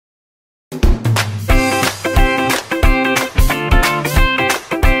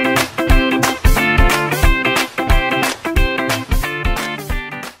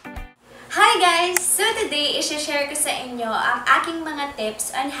ang aking mga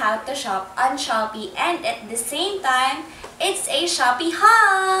tips on how to shop on Shopee, and at the same time, it's a Shopee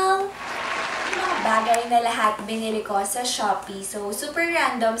haul! Yung mga bagay na lahat binili ko sa Shopee. So, super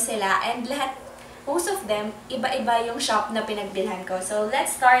random sila and lahat, most of them, iba-iba yung shop na pinagbilhan ko. So,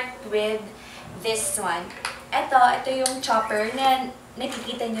 let's start with this one. Ito yung chopper na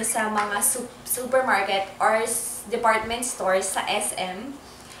nakikita nyo sa mga supermarket or department stores sa SM.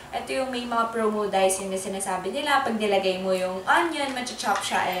 Ito yung may mga promo dice yung sinasabi nila. Pag nilagay mo yung onion, matcha-chop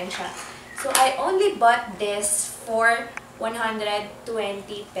siya, ayan siya. So, I only bought this for 120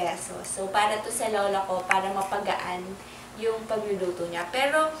 pesos. So, para to sa lola ko, para mapagaan yung pagluluto niya.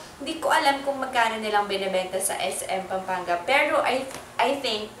 Pero, hindi ko alam kung magkano nilang binibenta sa SM Pampanga. Pero, I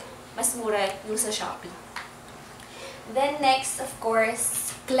think, mas mura yung sa Shopee. Then, next, of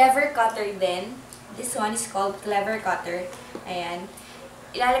course, clever cutter din. This one is called clever cutter. Ayan.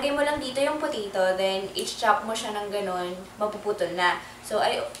 Ilalagay mo lang dito yung potato, then i-chop mo siya ng ganun, mapuputol na. So,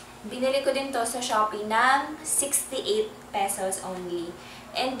 binili ko din to sa Shopee ng 68 pesos only.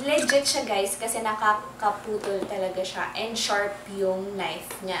 And legit siya guys, kasi nakakaputol talaga siya. And sharp yung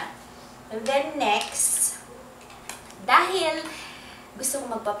knife niya. And then next, dahil gusto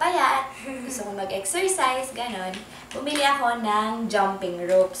ko magpapayat, gusto ko mag-exercise, ganon, bumili ako ng jumping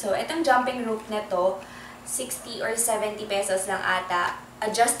rope. So, itong jumping rope na to, 60 or 70 pesos lang ata.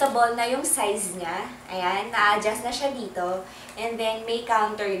 Adjustable na yung size niya. Ayan, na-adjust na siya dito. And then, may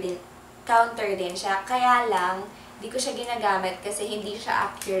counter din siya. Kaya lang, di ko siya ginagamit kasi hindi siya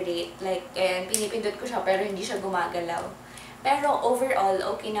accurate. Like, pinipindot ko siya pero hindi siya gumagalaw. Pero overall,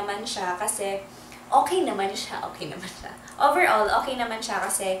 okay naman siya kasi Overall, okay naman siya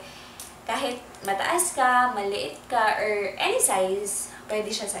kasi kahit mataas ka, maliit ka, or any size,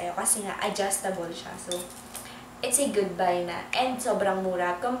 pwede siya sa'yo kasi nga adjustable siya. So, it's a good buy na. And sobrang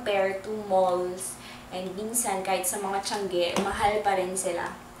mura compared to malls. And minsan, kahit sa mga tiyangge, mahal pa rin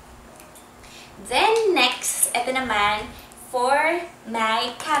sila. Then, next, ito naman, for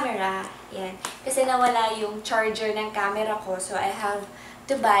my camera. Yan. Kasi nawala yung charger ng camera ko. So, I have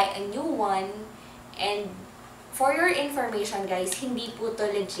to buy a new one. And, for your information, guys, hindi po to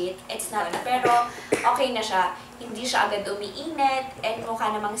legit. It's not. Pero, okay na siya. Hindi siya agad umiinit. And mukha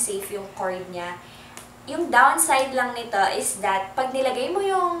namang safe yung cord niya. Yung downside lang nito is that pag nilagay mo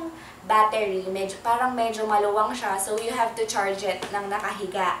yung battery, parang medyo maluwang siya. So, you have to charge it ng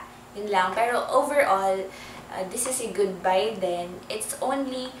nakahiga. Yun lang. Pero overall, this is a good buy din. It's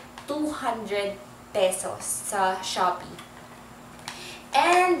only 200 pesos sa Shopee.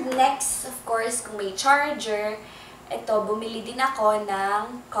 And next, of course, kung may charger, ito, bumili din ako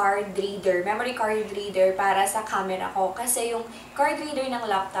ng card reader, memory card reader para sa camera ko. Kasi yung card reader ng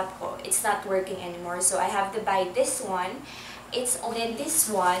laptop ko, it's not working anymore. So, I have to buy this one. It's only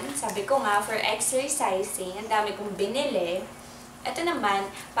this one. Sabi ko nga, for exercising, ang dami kong binili. Ito naman,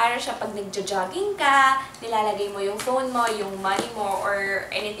 para siya pag nagja-jogging ka, nilalagay mo yung phone mo, yung money mo, or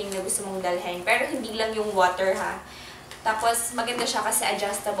anything na gusto mong dalhin. Pero hindi lang yung water, ha. Tapos, maganda siya kasi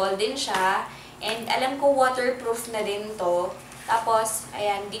adjustable din siya. And alam ko waterproof na din to. Tapos,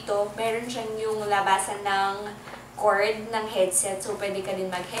 ayan, dito, meron siyang yung labasan ng cord ng headset. So, pwede ka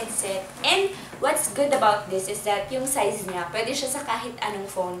din mag-headset. And what's good about this is that yung size niya, pwede siya sa kahit anong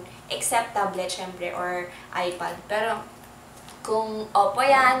phone. Except tablet, syempre, or iPad. Pero, kung Oppo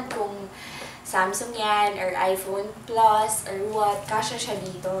yan, kung Samsung yan, or iPhone Plus, or what, kasya siya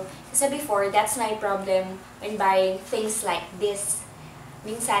dito. Kasi before, that's my problem when buying things like this.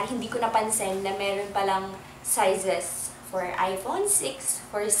 Minsan, hindi ko napansin na meron palang sizes for iPhone 6,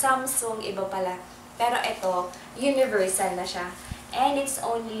 for Samsung, iba pala. Pero ito, universal na siya. And it's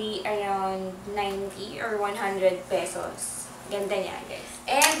only around 90 or 100 pesos. Ganda niya, guys.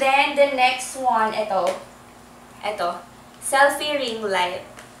 And then, the next one, ito, selfie ring light.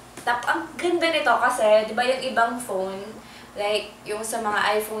 Ang ganda nito kasi, di ba yung ibang phone, like yung sa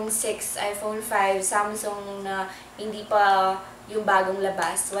mga iPhone 6, iPhone 5, Samsung na hindi pa yung bagong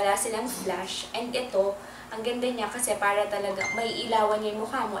labas, wala silang flash. And ito, ang ganda niya kasi para talaga may ilawan yung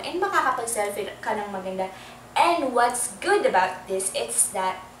mukha mo and makakapag-selfie ka ng maganda. And what's good about this, it's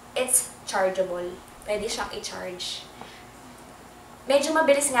that it's chargeable. Pwede siyang i-charge. Medyo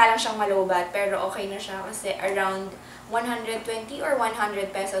mabilis nga lang siyang malobat, pero okay na siya kasi around 120 or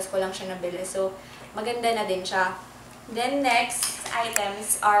 100 pesos ko lang siya nabili. So, maganda na din siya. Then, next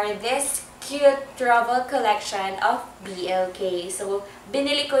items are this cute travel collection of BLK. So,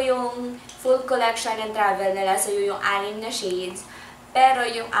 binili ko yung full collection ng travel nila. So, yung 6 na shades. Pero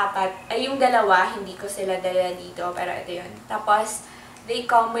yung yung dalawa, hindi ko sila dala dito. Pero ito yun. Tapos, they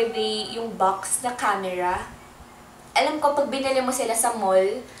come with yung box na camera. Alam ko, pag binili mo sila sa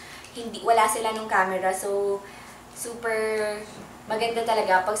mall, wala sila nung camera. So, super maganda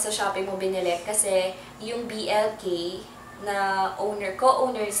talaga pag sa Shopee mo binili kasi yung BLK na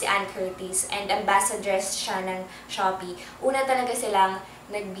co-owner si Ann Curtis and ambassadress siya ng Shopee. Una talaga silang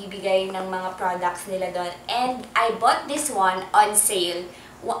nagbibigay ng mga products nila doon. And I bought this one on sale.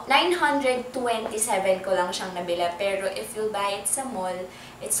 927 ko lang siyang nabila. Pero if you buy it sa mall,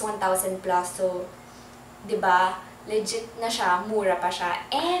 it's 1,000 plus. So, 'di ba? Legit na siya, mura pa siya.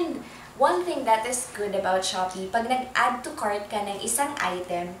 And one thing that is good about Shopee, pag nag-add to cart ka ng isang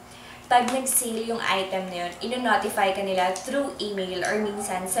item, pag nag-sale yung item na yun, ino-notify ka nila through email or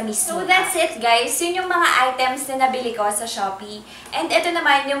minsan sa mismo. So that's it guys. Yun yung mga items na nabili ko sa Shopee. And ito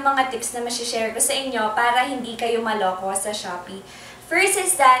naman yung mga tips na masishare ko sa inyo para hindi kayo maloko sa Shopee. First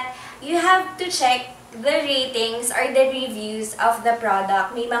is that you have to check the ratings or the reviews of the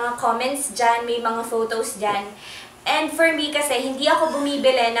product. May mga comments dyan, may mga photos dyan. And for me kasi, hindi ako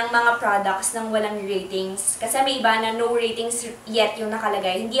bumibili ng mga products ng walang ratings. Kasi may iba na no ratings yet yung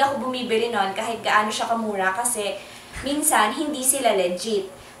nakalagay. Hindi ako bumibili nun kahit gaano siya kamura kasi minsan hindi sila legit.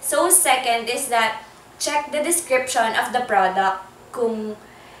 So second is that, check the description of the product. Kung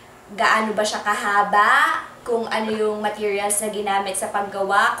gaano ba siya kahaba, kung ano yung materials na ginamit sa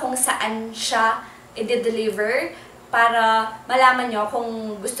paggawa, kung saan siya i-deliver, para malaman nyo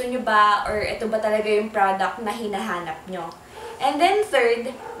kung gusto nyo ba or ito ba talaga yung product na hinahanap nyo. And then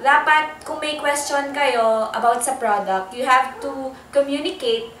third, dapat kung may question kayo about sa product, you have to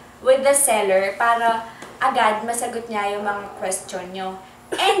communicate with the seller para agad masagot niya yung mga question nyo.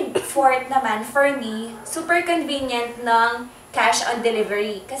 And fourth naman, for me, super convenient ng cash on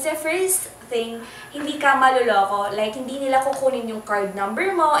delivery. Kasi first thing, hindi ka maluloko. Like, hindi nila kukunin yung card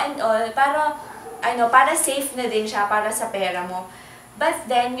number mo and all para safe na din siya para sa pera mo. But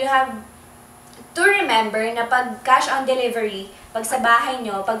then, you have to remember na pag cash on delivery, pag sa bahay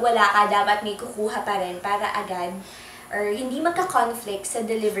nyo, pag wala ka, dapat may kukuha pa rin para agad or hindi magka-conflict sa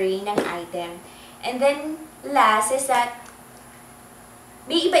delivery ng item. And then, last is that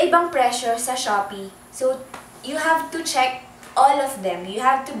may iba-ibang presyo sa Shopee. So, you have to check all of them. You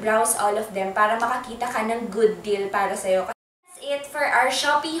have to browse all of them para makakita ka ng good deal para sa'yo. It for our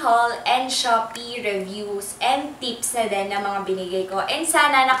Shopee haul and Shopee reviews and tips na din na mga binigay ko. And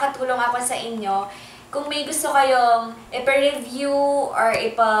sana nakatulong ako sa inyo. Kung may gusto kayong ipa-review or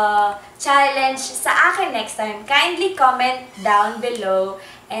ipa-challenge sa akin next time, kindly comment down below.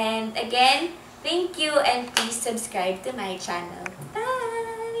 And again, thank you and please subscribe to my channel.